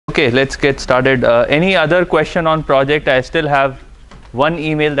Okay, let's get started. Any other question on project? I still have one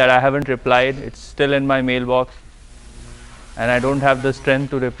email that I haven't replied. It's still in my mailbox and I don't have the strength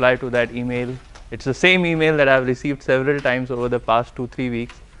to reply to that email. It's the same email that I've received several times over the past 2-3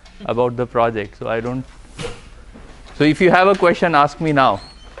 weeks about the project. So if you have a question, ask me now.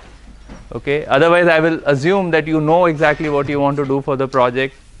 Okay, otherwise I will assume that you know exactly what you want to do for the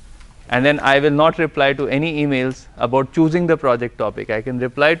project, and then I will not reply to any emails about choosing the project topic. I can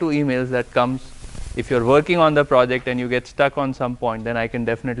reply to emails that comes if you're working on the project and you get stuck on some point, then I can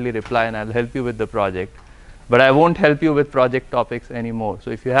definitely reply and I'll help you with the project. But I won't help you with project topics anymore.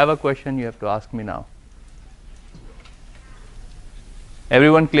 So if you have a question, you have to ask me now.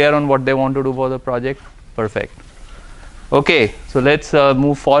 Everyone clear on what they want to do for the project? Perfect. Okay, so let's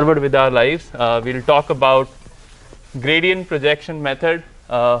move forward with our lives. We'll talk about gradient projection method,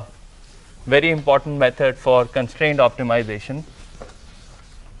 very important method for constraint optimization.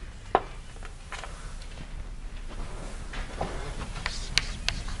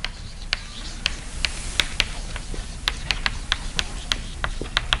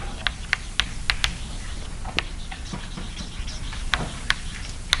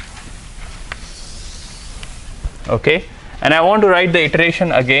 Okay, and I want to write the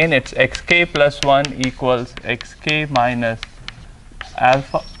iteration again. It's xk plus 1 equals xk minus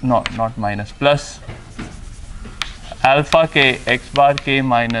alpha, no, not minus, plus alpha k x bar k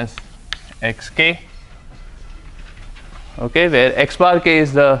minus xk. Okay, where x bar k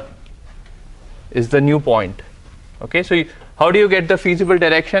is the new point. Okay, so how do you get the feasible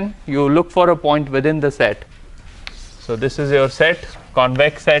direction? You look for a point within the set. So this is your set,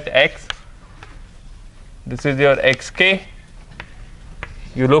 convex set X. This is your xk.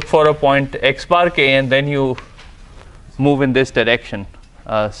 You look for a point x bar k and then you move in this direction,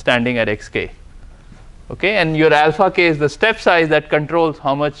 standing at xk. Okay, and your alpha k is the step size that controls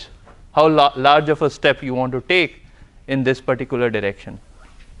how large of a step you want to take in this particular direction.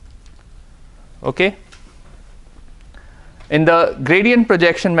 Okay. In the gradient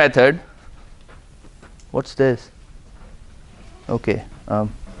projection method, what's this? Okay.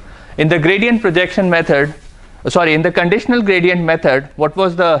 In the gradient projection method, in the conditional gradient method, what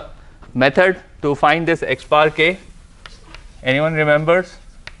was the method to find this x bar k? Anyone remembers?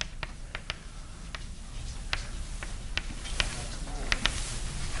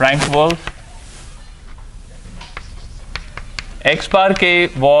 Frank Wolf. X bar k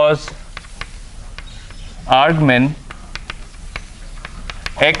was argmin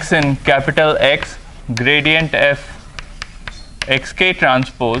x in capital X gradient f xk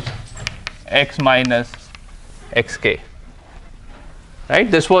transpose x minus xk. Right?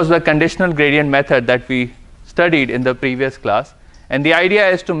 This was the conditional gradient method that we studied in the previous class, and the idea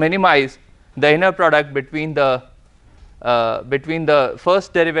is to minimize the inner product between the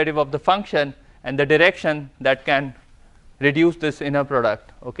first derivative of the function and the direction that can reduce this inner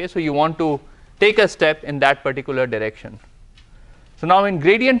product. Okay, so you want to take a step in that particular direction. So now in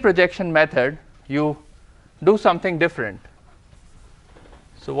gradient projection method, you do something different.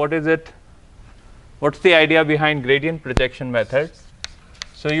 So what is it? What's the idea behind gradient projection method?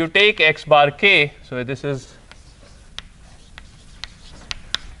 So you take x bar k, so this is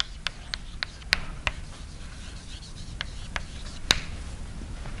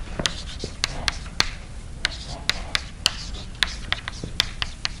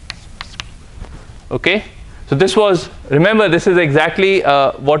okay. So this was, remember, this is exactly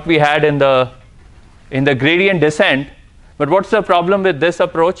what we had in the gradient descent. But what's the problem with this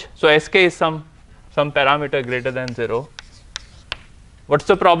approach? So sk is some parameter greater than 0. What's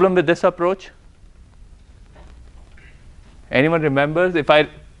the problem with this approach? Anyone remembers? If I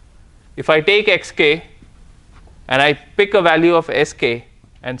take xk and I pick a value of sk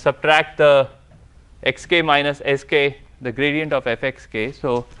and subtract the xk minus sk, the gradient of fxk.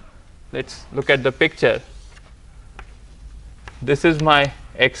 So let's look at the picture. This is my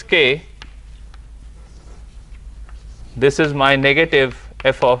xk. This is my negative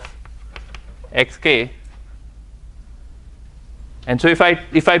f of xk. And so if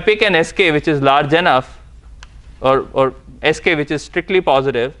I pick an sk which is large enough, or sk which is strictly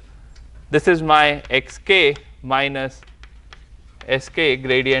positive, this is my xk minus sk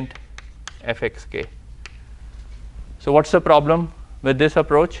gradient fxk. So what's the problem with this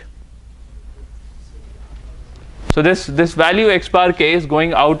approach? So this value x bar k is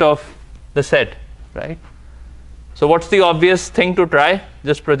going out of the set, right? So what's the obvious thing to try?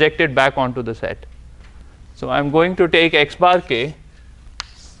 Just project it back onto the set. So I'm going to take x bar k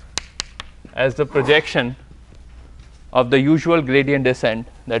as the projection of the usual gradient descent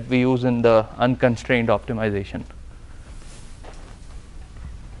that we use in the unconstrained optimization.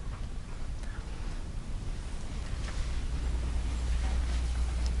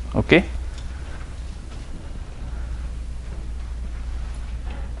 Okay.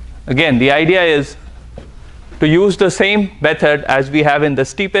 Again, the idea is to use the same method as we have in the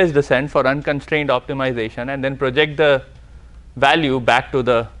steepest descent for unconstrained optimization, and then project the value back to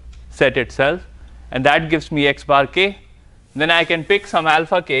the set itself, and that gives me x bar k. Then I can pick some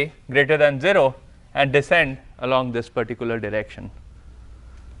alpha k greater than 0 and descend along this particular direction.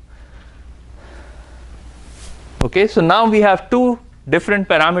 Okay, so now we have two different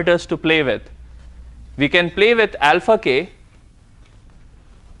parameters to play with. We can play with alpha k,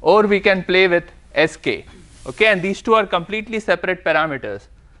 or we can play with sk. Okay, and these two are completely separate parameters.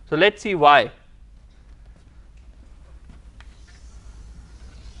 So let's see why.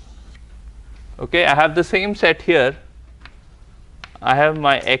 Okay, I have the same set here. I have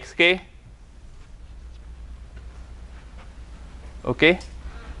my xk. Okay,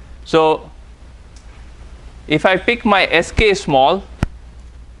 so if I pick my sk small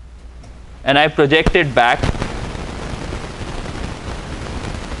and I project it back,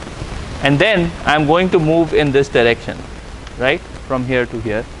 and then I'm going to move in this direction, right, from here to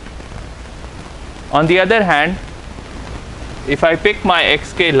here. On the other hand, if I pick my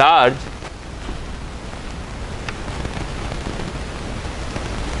xk large,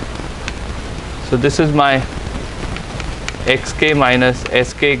 so this is my xk minus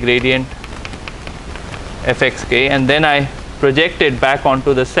sk gradient fxk, and then I project it back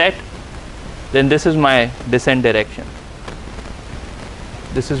onto the set, then this is my descent direction.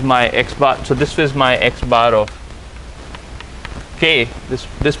 This is my x bar. So this is my x bar of k.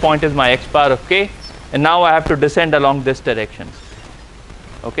 This point is my x bar of k, and now I have to descend along this direction.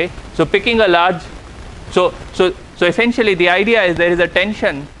 Okay, so picking a large, so essentially the idea is there is a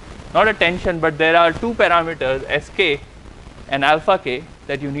tension, not a tension, but there are two parameters sk and alpha k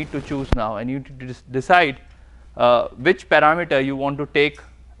that you need to choose now, and you need to decide which parameter you want to take.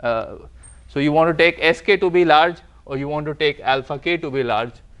 So you want to take sk to be large, or you want to take alpha k to be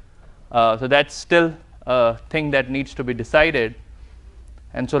large. So that's still a thing that needs to be decided.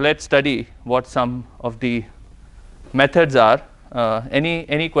 And so let's study what some of the methods are.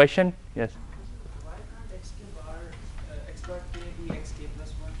 Any question? Yes. Why can't x bar k be xk plus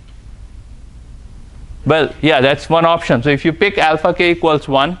 1? Well, yeah, that's one option. So if you pick alpha k equals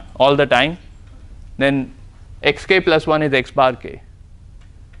 1 all the time, then xk plus 1 is x bar k.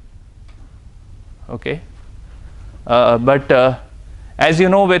 Okay. But as you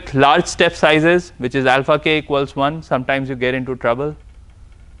know, with large step sizes, which is alpha k equals 1, sometimes you get into trouble.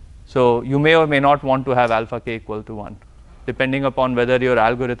 So you may or may not want to have alpha k equal to 1, depending upon whether your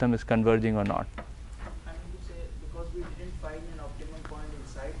algorithm is converging or not. I mean to say, because we didn't find an optimum point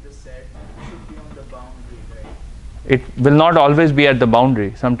inside the set, it should be on the boundary, right? It will not always be at the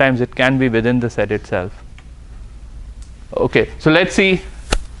boundary. Sometimes it can be within the set itself. Okay, so let's see.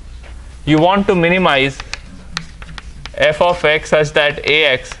 You want to minimize f of x such that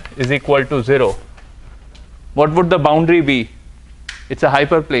ax is equal to 0. What would the boundary be? It's a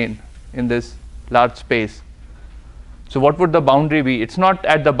hyperplane in this large space. So what would the boundary be? It's not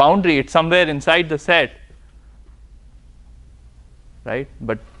at the boundary, it's somewhere inside the set, right?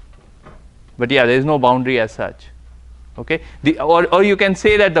 But yeah, there is no boundary as such. Okay, or you can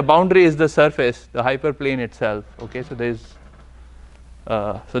say that the boundary is the surface, the hyperplane itself. Okay, so there is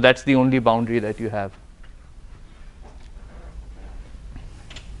so that's the only boundary that you have.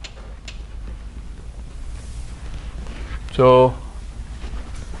 So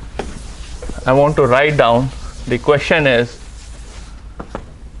I want to write down, the question is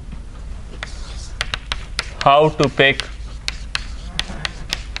how to pick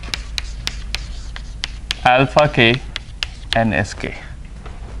alpha k and sk.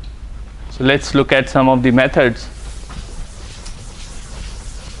 So let's look at some of the methods.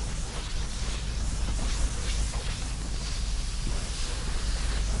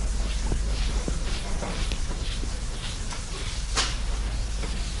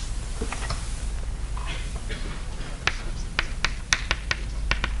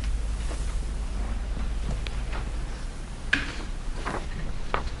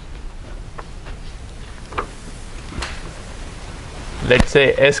 Let's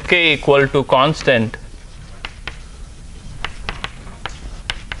say sk equal to constant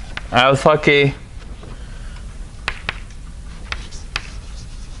alpha k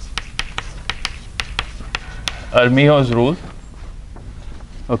Armio's rule.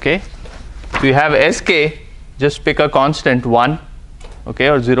 Okay, so you have sk, just pick a constant 1, okay,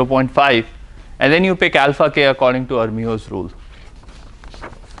 or 0.5, and then you pick alpha k according to Armio's rule.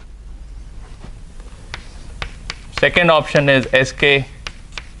 Second option is sk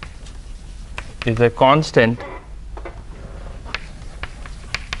is a constant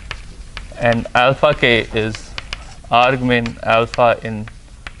and alpha k is argmin alpha in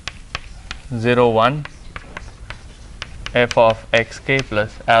 0 1 f of xk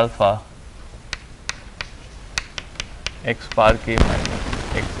plus alpha x bar k minus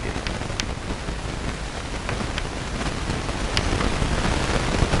xk.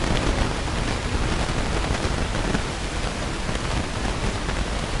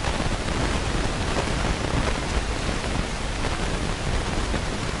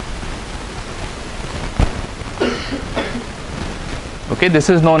 Okay, this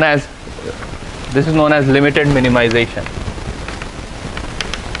is known as limited minimization.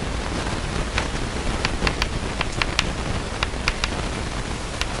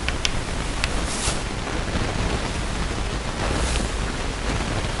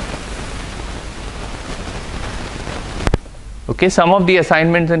 Okay, some of the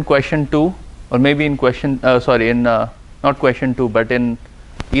assignments in question 2 or maybe in question not question 2 but in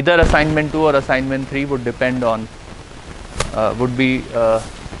either assignment 2 or assignment 3 would depend on would be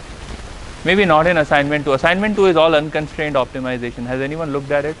maybe not in assignment 2. Assignment 2 is all unconstrained optimization. Has anyone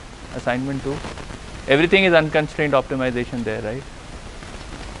looked at it? Assignment 2, everything is unconstrained optimization there, right?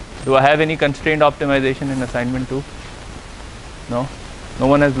 Do I have any constrained optimization in assignment 2? No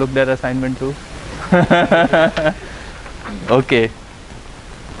one has looked at assignment 2. Okay,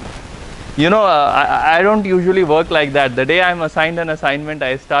 I don't usually work like that. The day I'm assigned an assignment,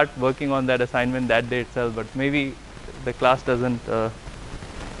 I start working on that assignment that day itself, but maybe the class doesn't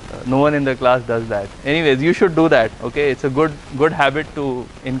no one in the class does that. Anyways, you should do that. Okay, it's a good habit to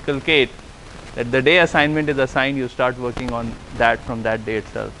inculcate, that the day assignment is assigned, you start working on that from that day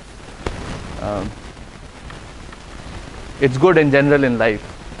itself. It's good in general in life.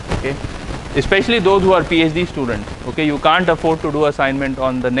 Okay, especially those who are PhD students. Okay, you can't afford to do assignment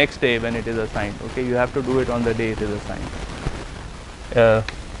on the next day when it is assigned. Okay, you have to do it on the day it is assigned.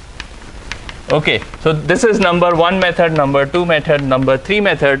 Okay, so this is number 1 method, number 2 method, number 3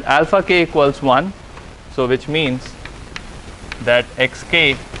 method. Alpha k equals 1, so which means that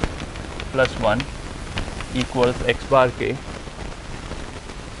xk plus 1 equals x bar k.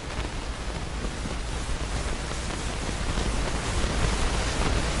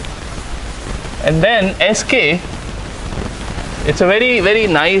 And then sk, it's a very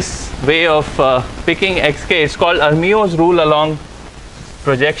nice way of picking xk. It's called Armio's rule along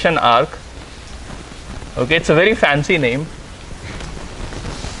projection arc. Okay, it's a very fancy name.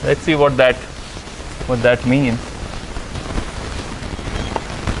 Let's see what that means.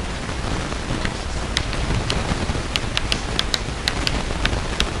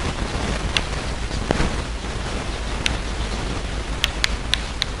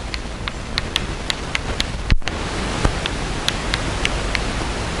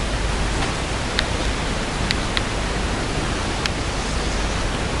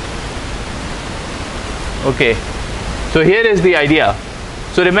 Okay, so here is the idea.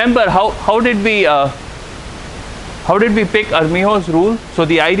 So remember how did we pick Armio's rule? So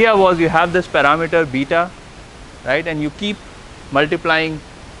the idea was you have this parameter beta, right, and you keep multiplying,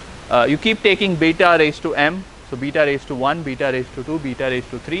 you keep taking beta raised to m, so beta raised to 1, beta raised to 2, beta raised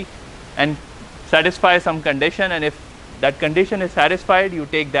to 3, and satisfy some condition, and if that condition is satisfied, you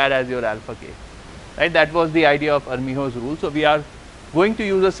take that as your alpha k, right? That was the idea of Armio's rule. So we are going to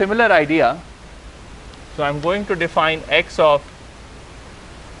use a similar idea. So I'm going to define x of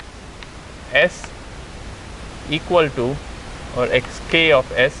s equal to, or xk of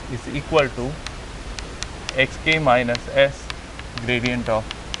s is equal to xk minus s gradient of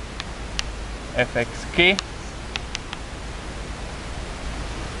fxk.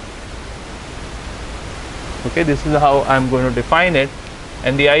 Okay, this is how I'm going to define it,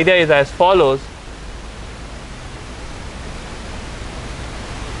 and the idea is as follows.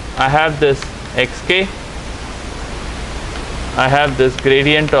 I have this xk, I have this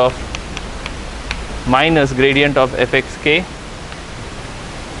gradient of minus gradient of fxk.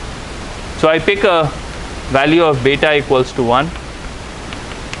 So I pick a value of beta equals to 1,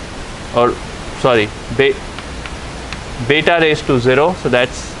 or sorry, beta raised to 0, so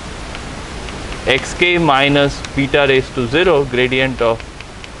that's xk minus beta raised to 0 gradient of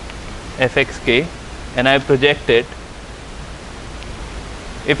fxk, and I project it.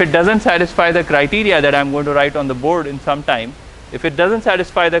 If it doesn't satisfy the criteria that I'm going to write on the board in some time, if it doesn't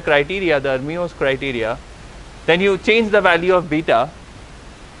satisfy the criteria, the Armio's criteria, then you change the value of beta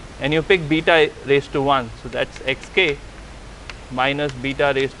and you pick beta raised to 1. So that's xk minus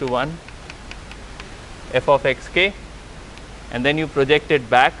beta raised to 1 f of xk, and then you project it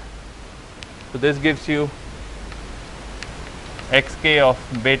back. So this gives you xk of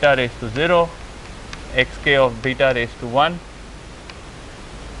beta raised to 0, xk of beta raised to 1,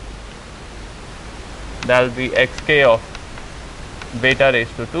 that will be xk of beta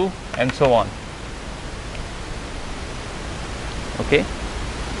raised to 2 and so on. Okay.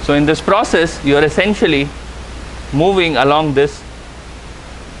 So in this process you are essentially moving along this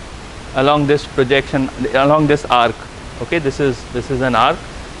projection, along this arc. Okay, this is an arc,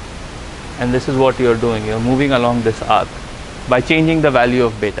 and this is what you are doing. You are moving along this arc by changing the value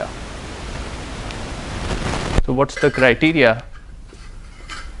of beta. So what's the criteria?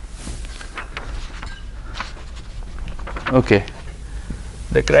 Okay,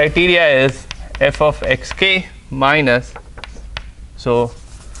 the criteria is f of xk minus, so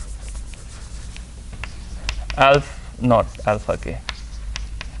not alpha k,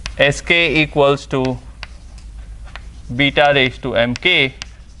 sk equals to beta raised to mk,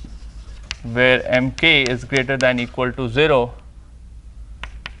 where mk is greater than equal to 0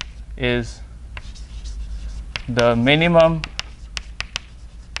 is the minimum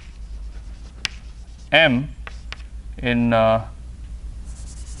m in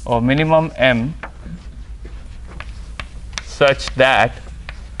or minimum m such that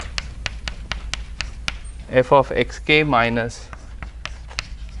f of xk minus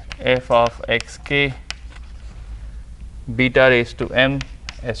f of xk beta raised to m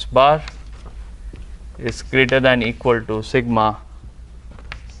s bar is greater than equal to sigma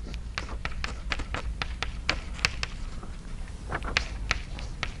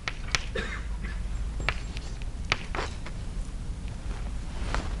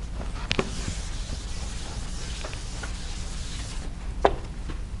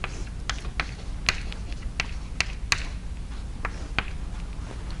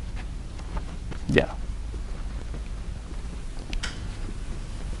yeah.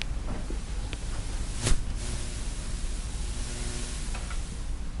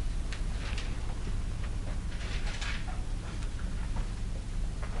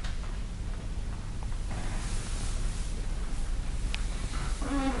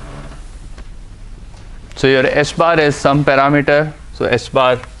 So your S bar is some parameter, so S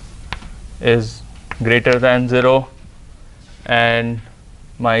bar is greater than 0 and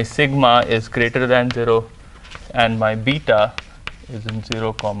my sigma is greater than 0 and my beta is in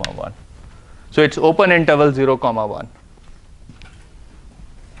 0 comma 1. So it's open interval 0 comma 1.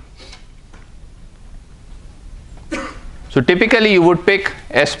 So typically you would pick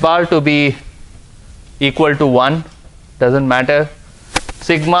S bar to be equal to 1, doesn't matter.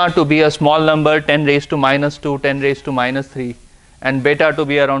 Sigma to be a small number, 10 raised to minus 2, 10 raised to minus 3, and beta to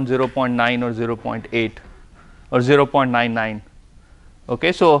be around 0.9 or 0.8 or 0.99.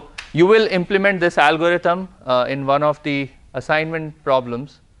 Okay, so you will implement this algorithm in one of the assignment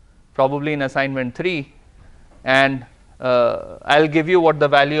problems, probably in assignment 3, and I'll give you what the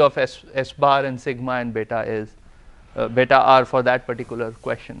value of S bar and sigma and beta is, beta are for that particular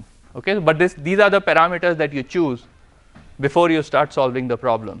question. Okay, but these are the parameters that you choose before you start solving the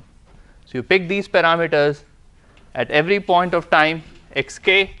problem. So you pick these parameters at every point of time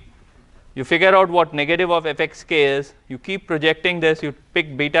xk, you figure out what negative of fxk is, you keep projecting this, you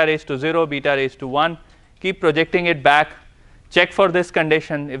pick beta raised to 0, beta raised to 1, keep projecting it back, check for this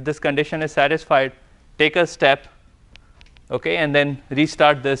condition. If this condition is satisfied, take a step, okay, and then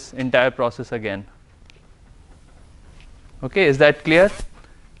restart this entire process again. Okay, is that clear?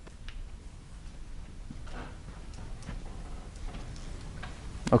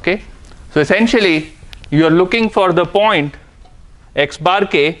 Okay, so essentially you are looking for the point x bar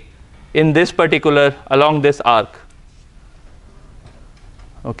k in this particular, along this arc,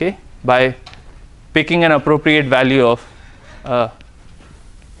 okay, by picking an appropriate value of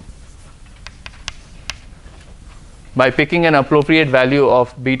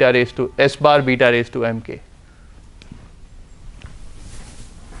beta raised to S bar beta raised to mk.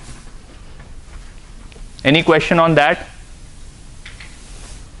 Any question on that?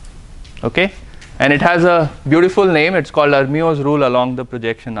 Okay, and it has a beautiful name, it's called Armio's rule along the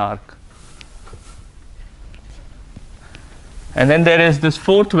projection arc. And then there is this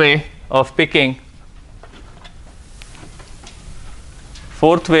fourth way of picking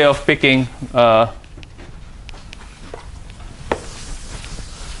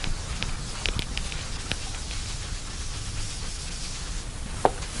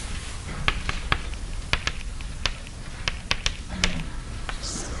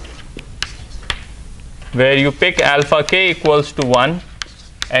where you pick alpha k equals to 1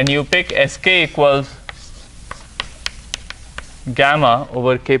 and you pick sk equals gamma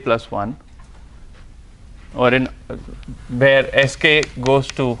over k plus 1, or in where sk goes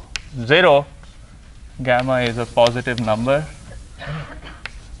to 0, gamma is a positive number,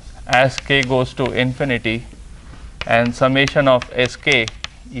 as k goes to infinity, and summation of sk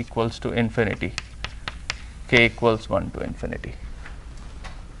equals to infinity. k equals 1 to infinity.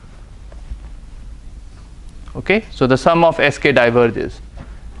 Okay, so the sum of sk diverges.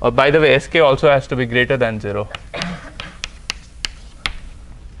 By the way, sk also has to be greater than 0.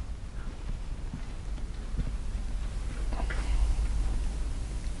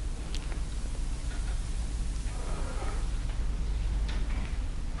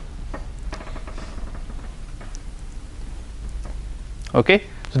 Okay,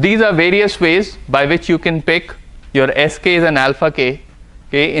 so these are various ways by which you can pick your sk's and alpha k,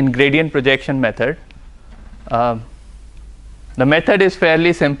 in gradient projection method. The method is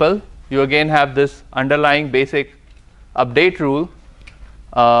fairly simple. You again have this underlying basic update rule.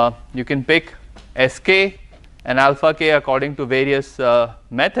 You can pick sk and alpha k according to various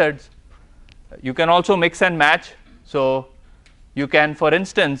methods. You can also mix and match. So you can, for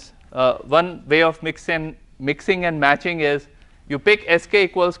instance, one way of mixing and matching is you pick sk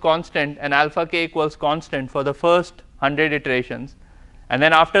equals constant and alpha k equals constant for the first 100 iterations, and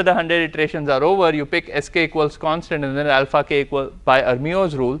then after the 100 iterations are over, you pick sk equals constant and then alpha k equal by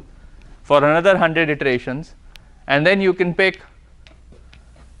Armio's rule for another 100 iterations, and then you can pick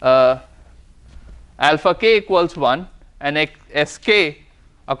alpha k equals 1 and sk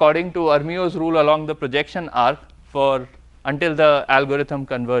according to Armio's rule along the projection arc for until the algorithm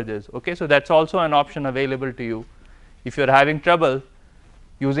converges. Okay, so that's also an option available to you. If you're having trouble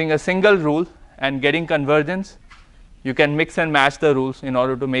using a single rule and getting convergence, you can mix and match the rules in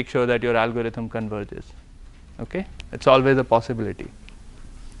order to make sure that your algorithm converges. Okay, it's always a possibility.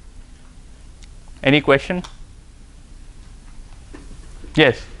 Any question?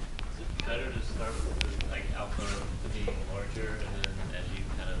 Yes. Is it better to start with like alpha being larger, and then as you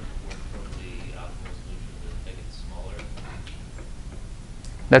kind of work toward the optimal solution, to make it smaller?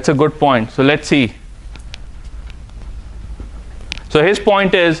 That's a good point. So let's see. So his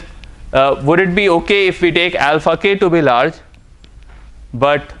point is, would it be okay if we take alpha k to be large,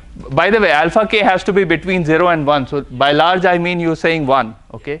 but by the way, alpha k has to be between 0 and 1. So by large, I mean you're saying 1.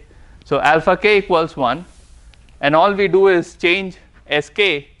 Okay, so alpha k equals 1, and all we do is change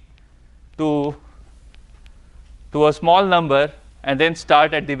sk to a small number, and then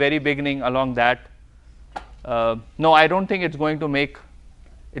start at the very beginning along that. No, I don't think it's going to make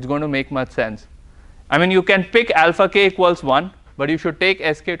much sense. I mean, you can pick alpha k equals 1. But you should take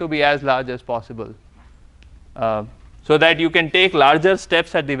sk to be as large as possible, so that you can take larger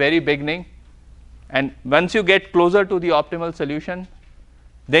steps at the very beginning, and once you get closer to the optimal solution,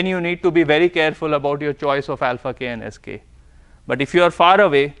 then you need to be very careful about your choice of alpha k and sk. But if you are far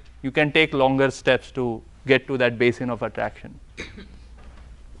away, you can take longer steps to get to that basin of attraction.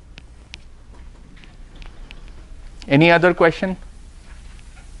 Any other question?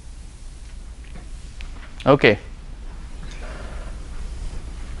 Okay.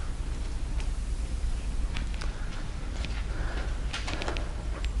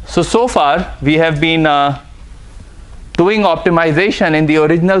 So far we have been doing optimization in the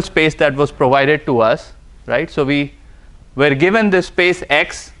original space that was provided to us, right? So we were given this space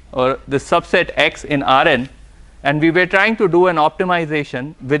X, or the subset X in Rn, and we were trying to do an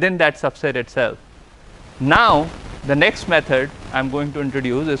optimization within that subset itself. Now the next method I'm going to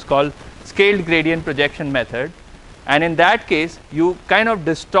introduce is called scaled gradient projection method, and in that case you kind of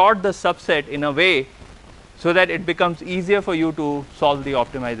distort the subset in a way so that it becomes easier for you to solve the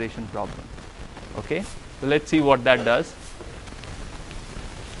optimization problem. Okay, so let's see what that does.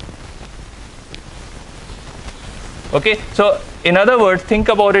 Okay, so in other words, think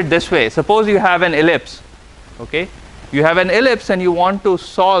about it this way. Suppose you have an ellipse. Okay, you have an ellipse and you want to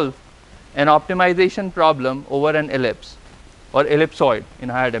solve an optimization problem over an ellipse or ellipsoid in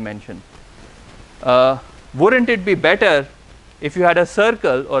higher dimension. Wouldn't it be better if you had a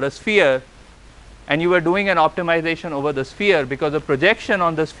circle or a sphere and you were doing an optimization over the sphere, because the projection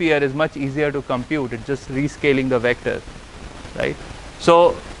on the sphere is much easier to compute. It's just rescaling the vector, right?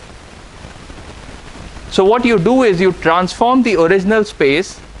 So what you do is you transform the original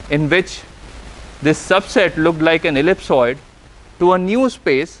space in which this subset looked like an ellipsoid to a new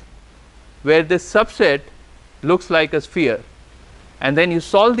space where this subset looks like a sphere, and then you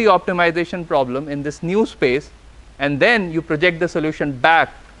solve the optimization problem in this new space, and then you project the solution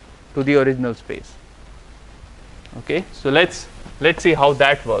back to the original space. Okay, so let's see how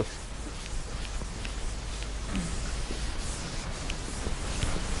that works.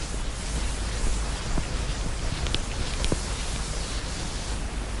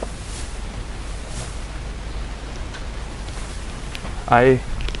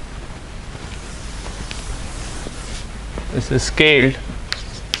 This is scaled.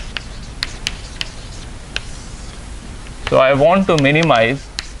 So I want to minimize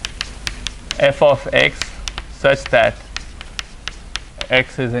f of x such that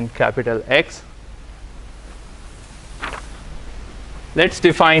x is in capital X. Let's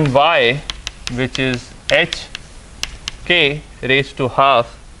define y, which is hk raised to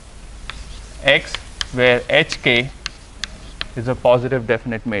half x, where hk is a positive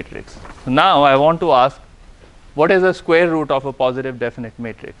definite matrix. So now I want to ask, what is the square root of a positive definite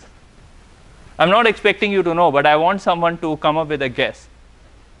matrix? I'm not expecting you to know, but I want someone to come up with a guess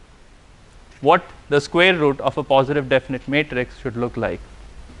what the square root of a positive definite matrix should look like.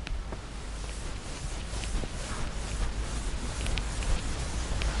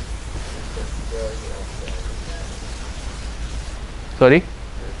 Sorry?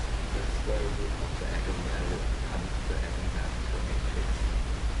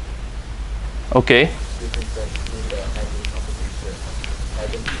 Okay.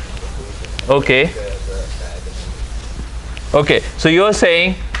 Okay. Okay. So you're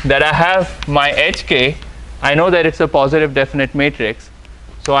saying that I have my hk, I know that it's a positive definite matrix,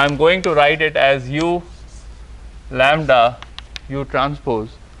 so I'm going to write it as u lambda u transpose,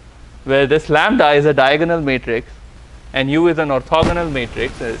 where this lambda is a diagonal matrix and u is an orthogonal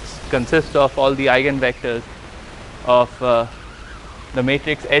matrix. It consists of all the eigenvectors of the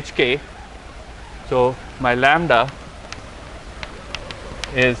matrix hk. So my lambda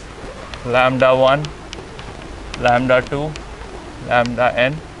is lambda 1, lambda 2, lambda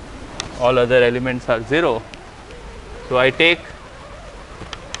n, all other elements are 0. So I take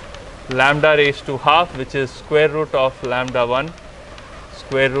lambda raised to half, which is square root of lambda 1,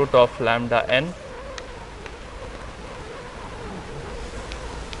 square root of lambda n,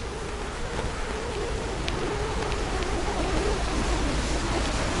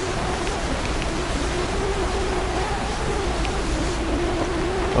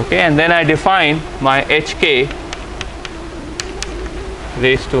 okay, and then I define my hk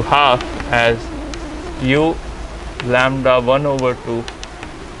raised to half as u lambda 1 over 2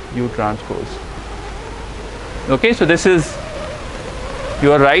 u transpose. Okay, so this is,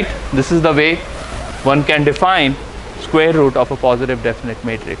 you are right, this is the way one can define square root of a positive definite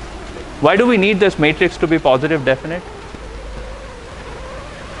matrix. Why do we need this matrix to be positive definite?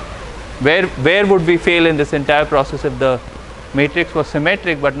 Where would we fail in this entire process if the matrix was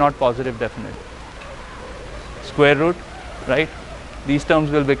symmetric but not positive definite? Square root, right? These terms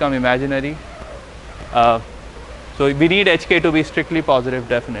will become imaginary. So we need hk to be strictly positive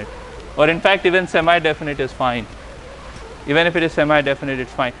definite, or in fact even semi-definite is fine. Even if it is semi-definite,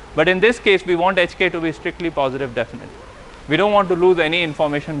 it's fine. But in this case, we want hk to be strictly positive definite. We don't want to lose any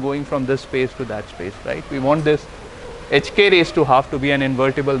information going from this space to that space, right? We want this hk raised to half to be an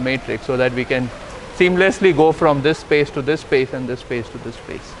invertible matrix so that we can seamlessly go from this space to this space and this space to this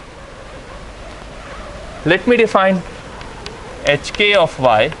space. Let me define hk of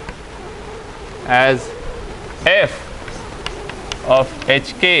y as f of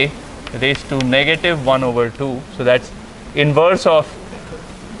hk raised to negative 1 over 2. So that's inverse of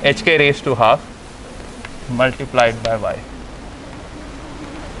hk raised to half multiplied by y.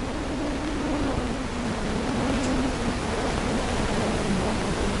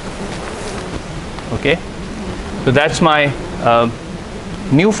 Okay, so that's my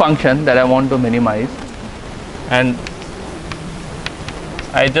new function that I want to minimize, and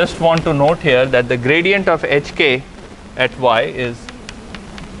I just want to note here that the gradient of hk at y is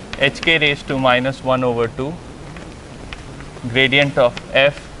hk raised to minus 1 over 2, gradient of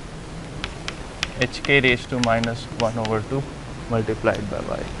f hk raised to minus 1 over 2 multiplied by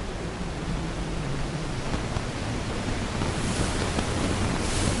y.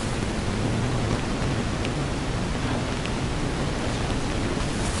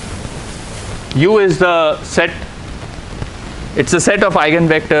 U is the set, it's a set of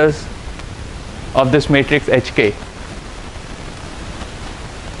eigenvectors of this matrix hk.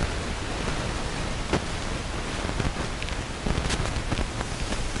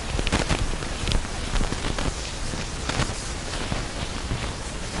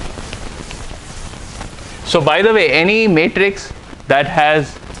 So by the way, any matrix that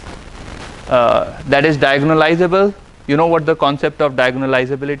has that is diagonalizable, you know what the concept of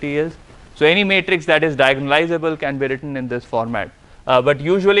diagonalizability is? So any matrix that is diagonalizable can be written in this format, but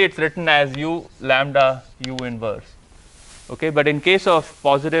usually it's written as u lambda u inverse. Okay, but in case of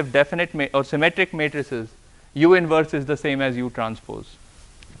positive definite or symmetric matrices, u inverse is the same as u transpose.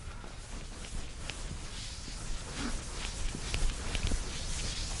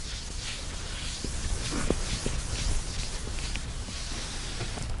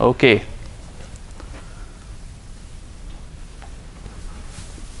 Okay.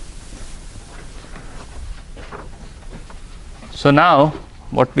 So now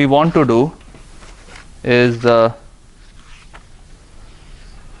what we want to do is so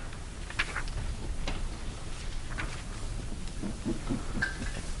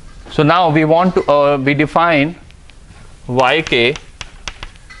now we want to we define yk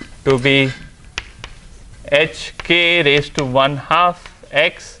to be hk raised to 1/2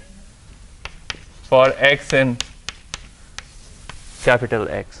 x for x in capital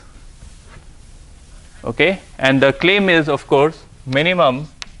X. Okay, and the claim is, of course, minimum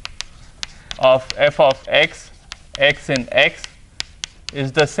of f of x, x in x,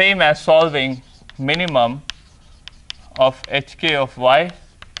 is the same as solving minimum of hk of y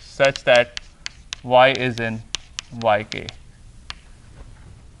such that y is in yk.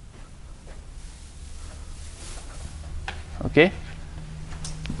 Okay.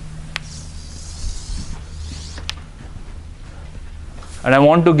 And I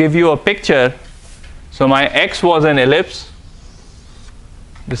want to give you a picture. So my x was an ellipse.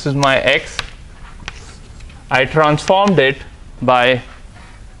 This is my x. I transformed it by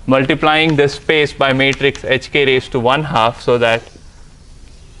multiplying this space by matrix hk raised to 1/2 so that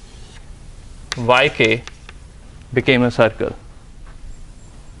yk became a circle.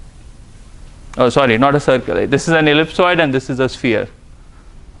 Oh, sorry, not a circle. This is an ellipsoid and this is a sphere.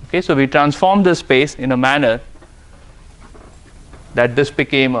 Okay, so we transformed the space in a manner that this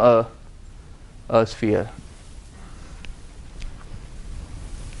became a sphere.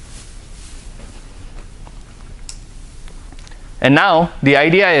 And now the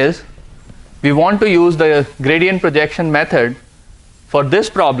idea is we want to use the gradient projection method for this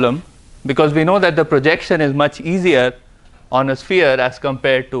problem because we know that the projection is much easier on a sphere as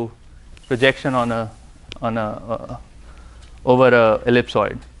compared to projection on a over a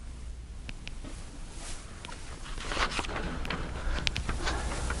ellipsoid.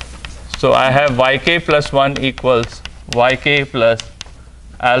 So I have yk plus 1 equals yk plus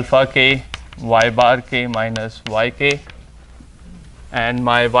alpha k y bar k minus yk, and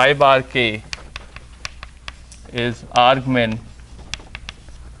my y bar k is argmin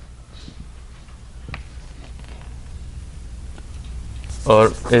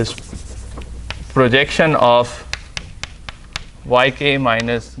or is projection of yk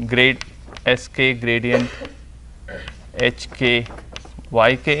minus grade sk gradient hk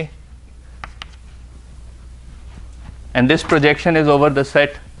yk, and this projection is over the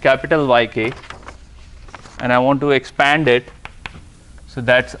set capital Yk, and I want to expand it, so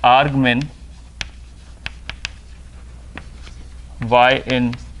that's argmin y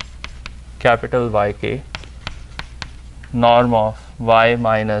in capital Yk norm of y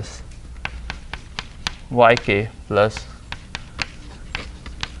minus yk plus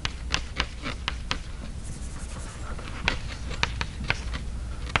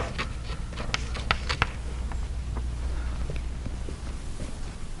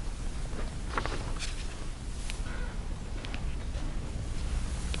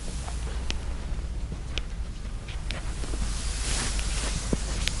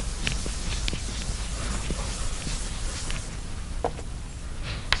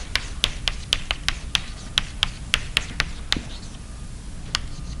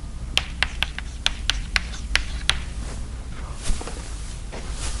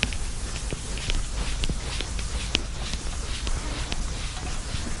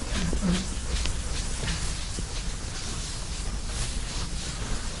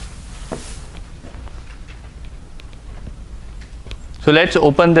so let's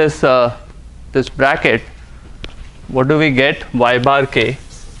open this this bracket. What do we get? Y bar k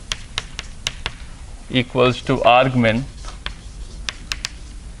equals to argmin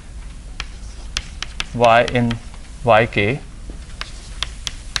y in yk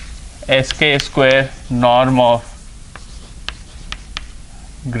sk square norm of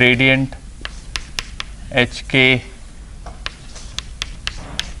gradient hk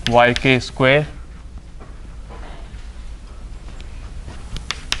yk square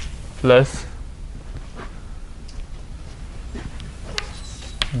plus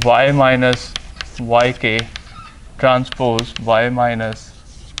y minus yk transpose y minus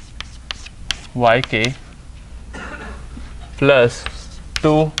yk plus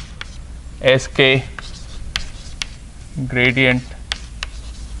 2 sk gradient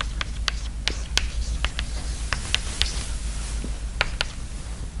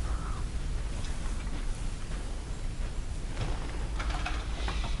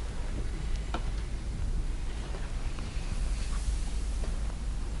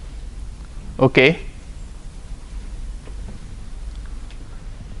okay.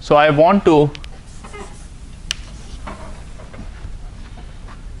 So I want to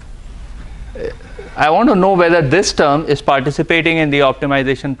know whether this term is participating in the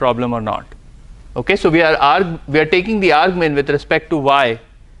optimization problem or not. Okay, so we are taking the argmin with respect to y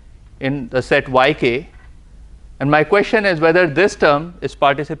in the set yk, and my question is whether this term is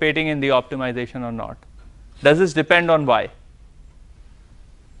participating in the optimization or not. Does this depend on y?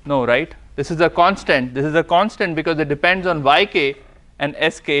 No, right? This is a constant. This is a constant because it depends on yk, and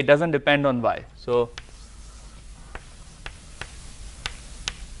sk doesn't depend on y. So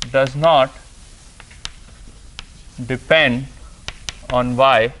does not depend on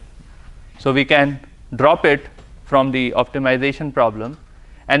y. So we can drop it from the optimization problem.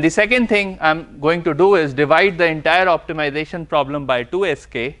 And the second thing I'm going to do is divide the entire optimization problem by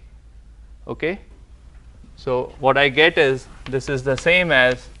 2sk. Okay. So what I get is this is the same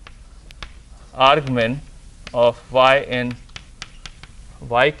as argmin of y in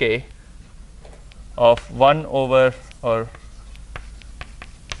yk of 1 over or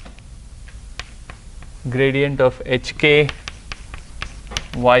gradient of hk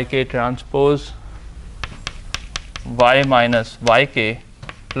yk transpose y minus yk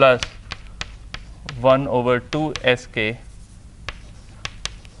plus 1 over 2 sk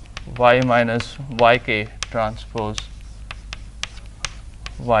y minus yk transpose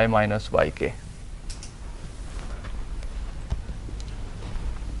y minus yk.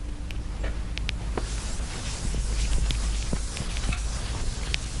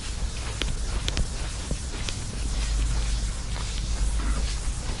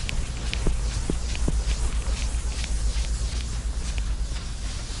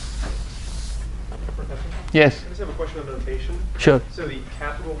 Yes. I just have a question on notation. Sure. So the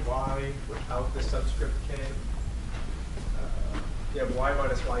capital Y without the subscript k, you have y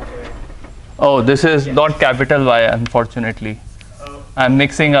minus yk. Oh, this is Yes. not capital Y, unfortunately. I'm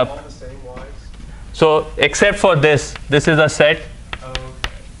mixing All up. the same y's? So except for this is a set. Okay.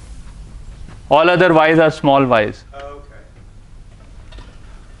 All other y's are small y's. Okay.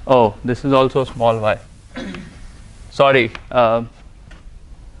 Oh, this is also small y. Sorry.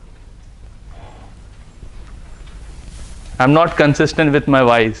 I'm not consistent with my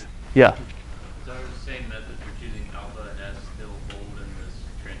y's. Yeah. So the same method for choosing alpha and s still hold in this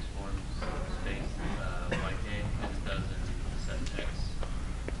transform space yk as does in set x?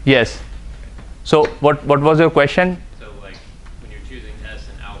 Yes. So what was your question? So like when you're choosing s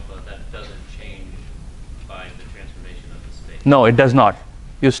and alpha, that doesn't change by the transformation of the space? No, it does not.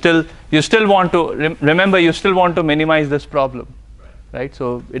 You still want to remember. You still want to minimize this problem, right?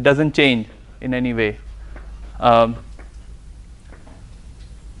 So it doesn't change in any way.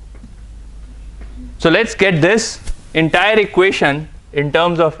 So let's get this entire equation in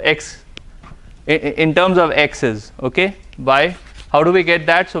terms of x, in terms of x's. Okay, by how do we get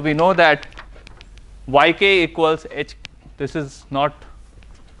that? So we know that yk equals h. This is not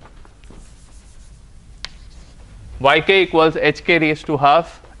yk equals hk raised to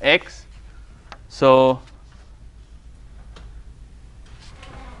half x. So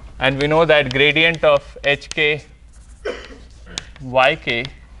and we know that gradient of hk yk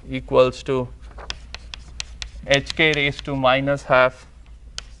equals to hk raised to minus half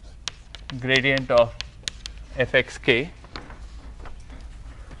gradient of fxk.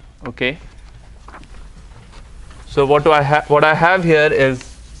 Okay. So what do I have? What I have here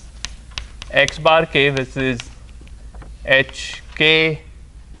is x bar k, which is hk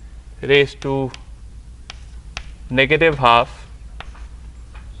raised to negative half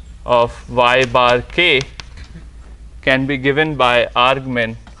of y bar k can be given by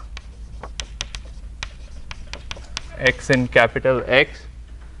argmin x in capital X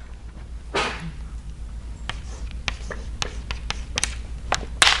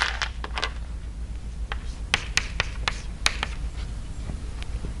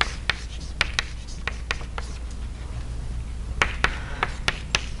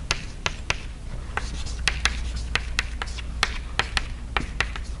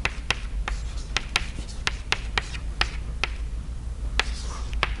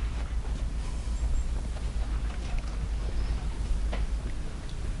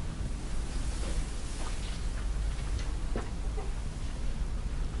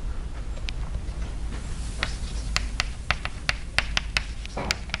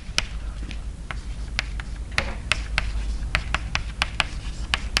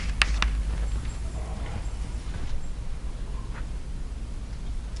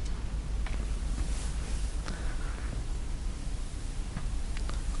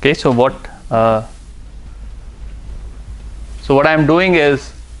Okay, so what I am doing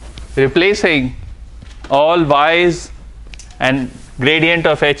is replacing all y's and gradient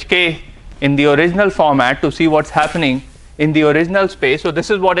of hk in the original format to see what's happening in the original space. So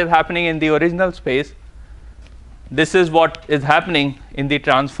this is what is happening in the original space. this is what is happening in the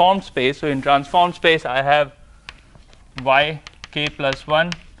transformed space. So in transformed space, I have yk plus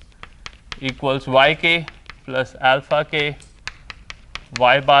 1 equals yk plus alpha k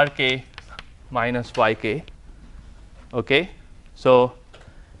y bar k minus yk. Okay. So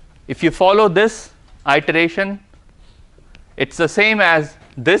if you follow this iteration, it's the same as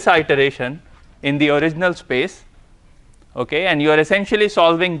this iteration in the original space. Okay, and you are essentially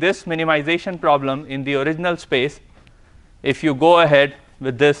solving this minimization problem in the original space if you go ahead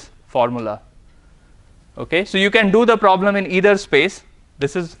with this formula. Okay, so you can do the problem in either space.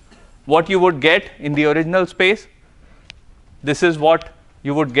 This is what you would get in the original space. This is what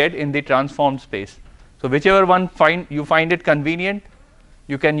you would get in the transformed space. So whichever one you find it convenient,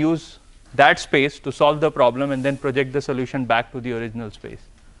 you can use that space to solve the problem and then project the solution back to the original space.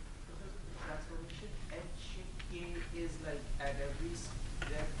 Transformation HK is like at every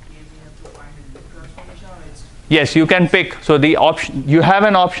step K we have to find a new transformation, or it's Yes, you can pick. So the option, you have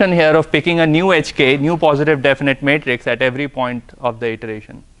an option here of picking a new HK, new positive definite matrix at every point of the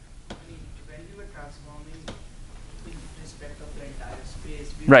iteration. I mean, when we were transforming in respect of the entire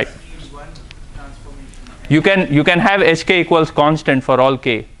space, we Right. just need one transformation. You can have HK equals constant for all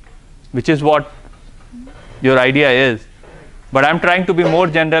K, which is what your idea is. But I'm trying to be more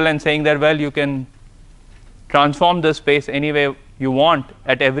general and saying that, well, you can transform the space any way you want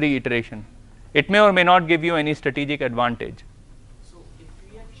at every iteration. It may or may not give you any strategic advantage. So if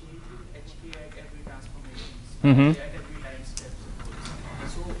we are changing HK at every transformation, Mhm. at every time step,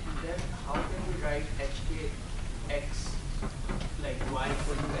 suppose, so then how can we write HKX like y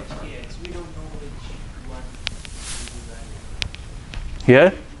equal to HKX? We don't know which one will be valid. Here?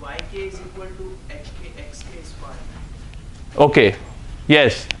 Yk is equal to HKXK is fine. Okay.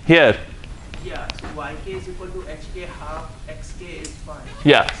 Yes, here. Yeah, so Yk is equal to HK half XK is fine.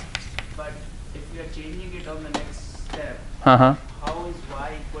 Yeah. But if we are changing it on the next step, Uh-huh. how is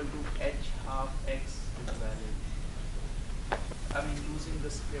y equal to h half x is valid? I mean, using the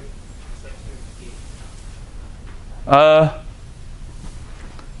subscript k.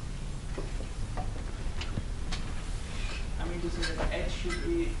 I mean, to say that h should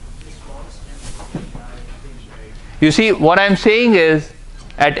be this constant entire thing, right? You see, what I'm saying is,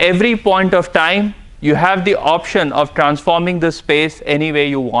 at every point of time, you have the option of transforming the space any way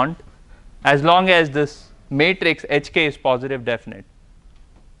you want, as long as this matrix HK is positive definite.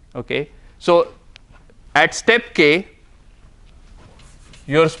 Okay, so at step K,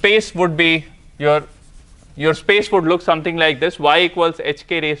 your space would be your space would look something like this: y equals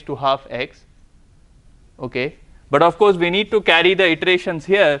HK raised to half x. Okay, but of course we need to carry the iterations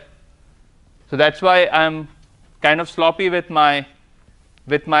here, so that's why I'm kind of sloppy with my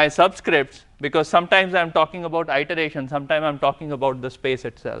subscripts, because sometimes I'm talking about iteration, sometimes I'm talking about the space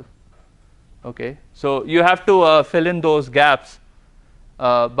itself. Okay, so you have to fill in those gaps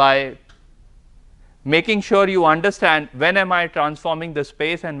by making sure you understand when am I transforming the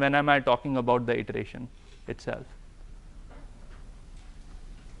space and when am I talking about the iteration itself.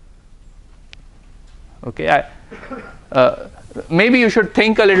 Okay, maybe you should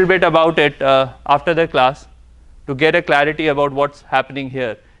think a little bit about it after the class to get a clarity about what's happening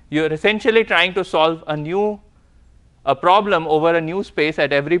here. You're essentially trying to solve a problem over a new space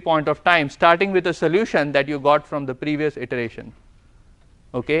at every point of time, starting with a solution that you got from the previous iteration.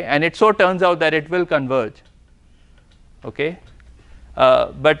 Okay, and it so turns out that it will converge. Okay,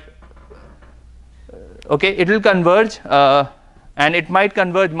 but okay, it will converge, and it might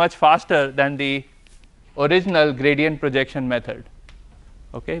converge much faster than the original gradient projection method.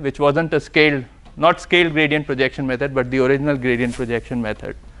 Okay, which wasn't a not scaled gradient projection method, but the original gradient projection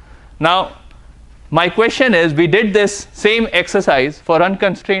method. Now, my question is, we did this same exercise for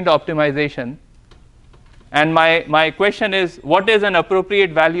unconstrained optimization, and my question is, what is an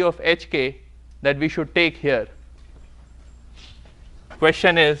appropriate value of HK that we should take here?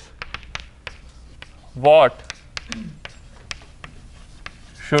 Question is, what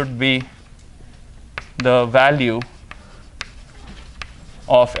should be the value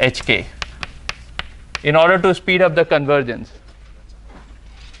of HK in order to speed up the convergence?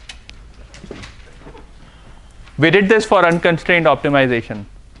 We did this for unconstrained optimization.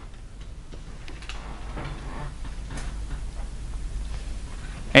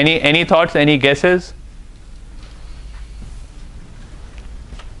 Any thoughts, any guesses?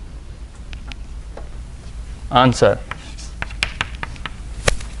 Answer.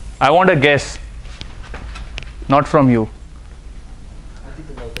 I want a guess, not from you. I think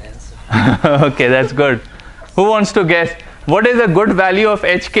I know the answer. Okay, that's good. Who wants to guess? What is a good value of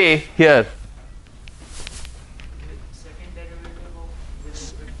HK here? Second derivative of with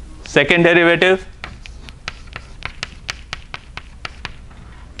respect to Second derivative?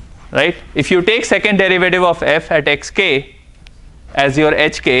 right? If you take second derivative of f at xk as your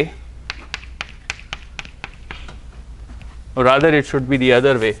hk, or rather it should be the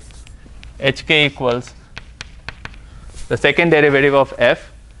other way, hk equals the second derivative of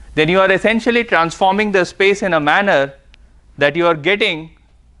f, then you are essentially transforming the space in a manner that you are getting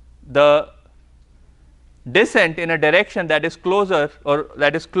the descent in a direction that is closer, or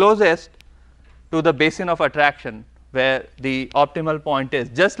that is closest to the basin of attraction where the optimal point is,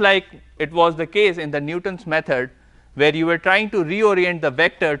 just like it was the case in the Newton's method, where you were trying to reorient the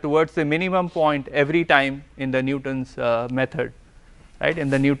vector towards the minimum point every time in the Newton's method, right, in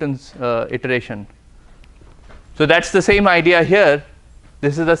the Newton's iteration. So that's the same idea here.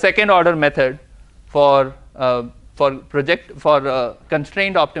 This is the second order method for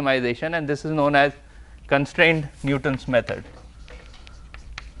constrained optimization, and this is known as constrained Newton's method.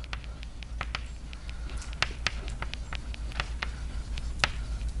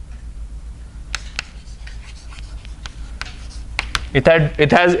 It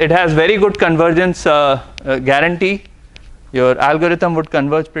has very good convergence guarantee. Your algorithm would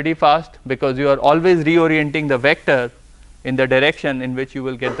converge pretty fast because you are always reorienting the vector in the direction in which you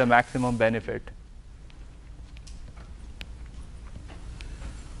will get the maximum benefit.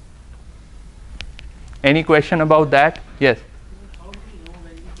 Any question about that? Yes. How do we know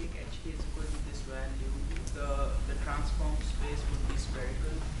when we take HK is equal to this value, the transform space would be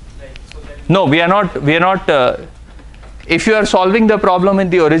spherical? Like, so that No, we are not. If you are solving the problem in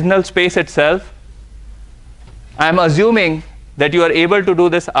the original space itself, I am assuming that you are able to do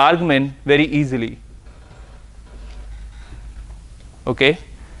this argmin very easily. Okay,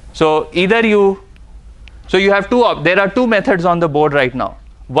 so either you have there are two methods on the board right now.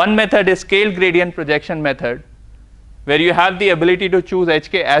 One method is scale gradient projection method, where you have the ability to choose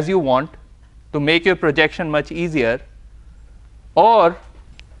HK as you want to make your projection much easier. Or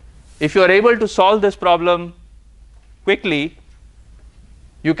if you are able to solve this problem quickly,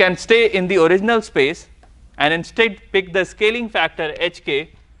 you can stay in the original space and instead pick the scaling factor hk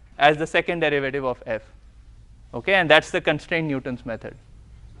as the second derivative of f. Okay, and that's the constrained Newton's method.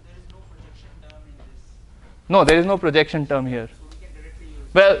 So there is no projection term in this. No, there is no projection term here. So we can directly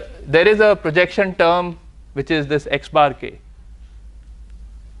use. Well, there is a projection term which is this x bar k.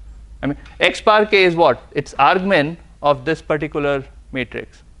 I mean, x bar k is what? It's argmin of this particular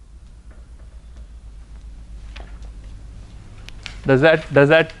matrix. Does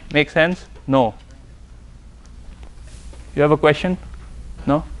that make sense? No. You have a question?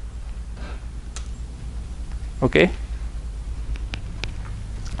 No? Okay.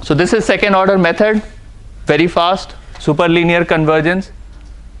 So this is second order method, very fast, superlinear convergence.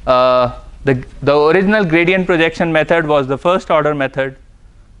 The original gradient projection method was the first order method.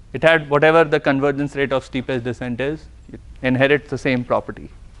 It had whatever the convergence rate of steepest descent is, it inherits the same property.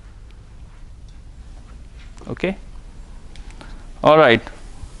 Okay. All right.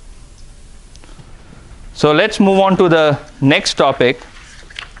 So let's move on to the next topic,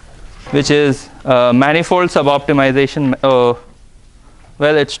 which is manifold suboptimization.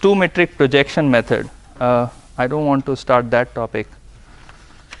 Well, it's two metric projection method. I don't want to start that topic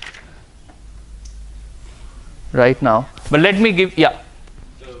right now, but let me give, yeah.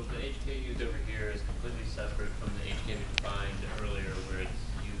 So the HK used over here is completely separate from the HK we defined earlier, where it's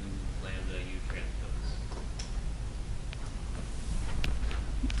U lambda U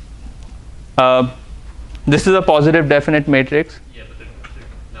transpose. This is a positive definite matrix. Yeah, but they're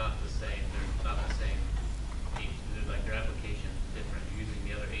not the same. They're not the same. They're like their application is different. You're using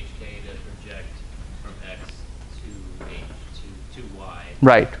the other HK to project from X to H to Y.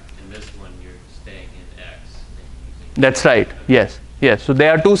 Right. And this one you're staying in X. And using That's right. Yes. Yes. So they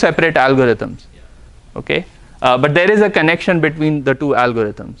are two separate algorithms. Yeah. Okay. But there is a connection between the two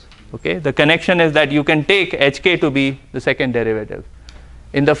algorithms. Okay. The connection is that you can take HK to be the second derivative.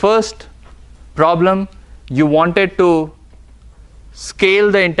 In the first problem, you wanted to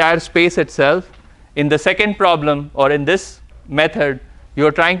scale the entire space itself. In the second problem, or in this method, you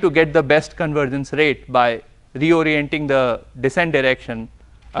are trying to get the best convergence rate by reorienting the descent direction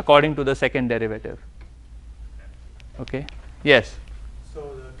according to the second derivative. Okay. Yes. So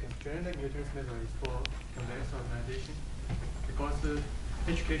the constraint Newton's method is for convex optimization because the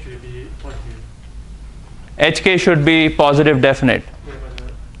HK should be positive. HK should be positive definite. Yeah,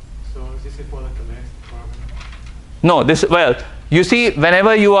 but so this is for the convex problem. No, this, well, you see,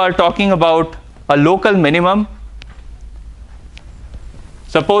 whenever you are talking about a local minimum,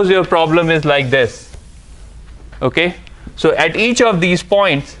 suppose your problem is like this. Okay. So at each of these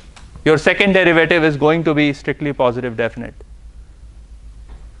points, your second derivative is going to be strictly positive definite.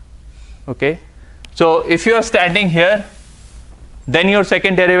 Okay. So if you are standing here then your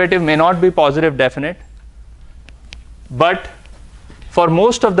second derivative may not be positive definite. But for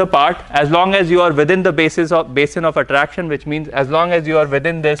most of the part, as long as you are within the basin of attraction, which means as long as you are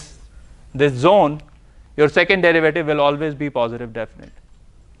within this zone, your second derivative will always be positive definite.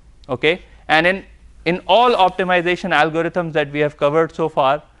 Okay? And in all optimization algorithms that we have covered so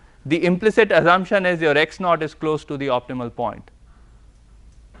far, the implicit assumption is your x naught is close to the optimal point.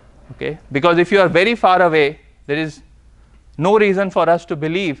 Okay? Because if you are very far away, there is no reason for us to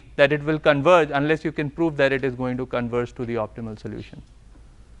believe that it will converge unless you can prove that it is going to converge to the optimal solution.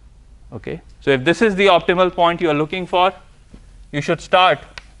 Okay? So if this is the optimal point you are looking for, you should start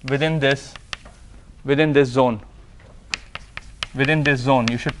within this zone. Within this zone,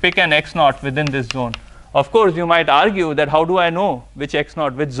 you should pick an x naught within this zone. Of course, you might argue that how do I know which x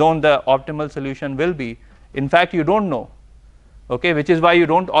naught, which zone the optimal solution will be? In fact, you don't know. Okay? Which is why you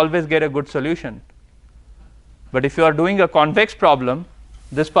don't always get a good solution. But if you are doing a convex problem,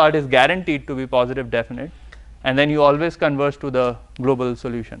 this part is guaranteed to be positive definite, and then you always converge to the global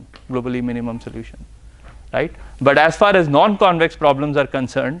solution, globally minimum solution, right? But as far as non-convex problems are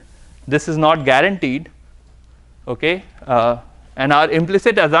concerned, this is not guaranteed, okay? And our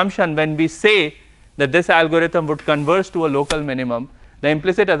implicit assumption when we say that this algorithm would converge to a local minimum, the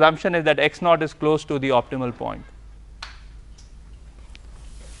implicit assumption is that x naught is close to the optimal point.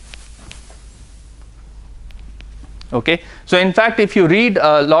 Okay? So in fact, if you read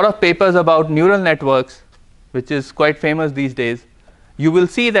a lot of papers about neural networks, which is quite famous these days, you will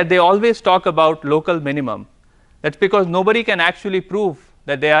see that they always talk about local minimum. That's because nobody can actually prove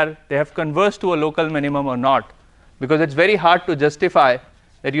that they have converged to a local minimum or not, because it's very hard to justify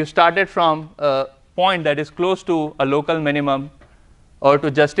that you started from a point that is close to a local minimum, or to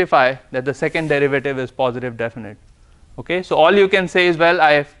justify that the second derivative is positive definite. Okay? So all you can say is, well,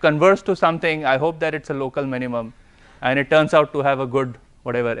 I have converged to something, I hope that it's a local minimum, and it turns out to have a good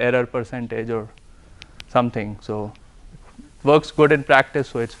whatever error percentage or something. So it works good in practice,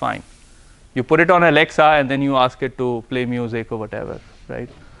 so it's fine. You put it on Alexa and then you ask it to play music or whatever, right?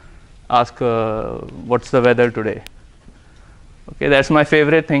 Ask what's the weather today. Okay, that's my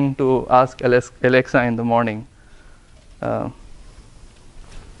favorite thing to ask Alexa in the morning.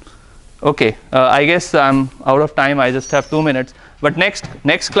 Okay, I guess I'm out of time. I just have 2 minutes. But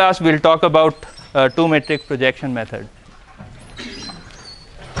next class we'll talk about two-metric projection method.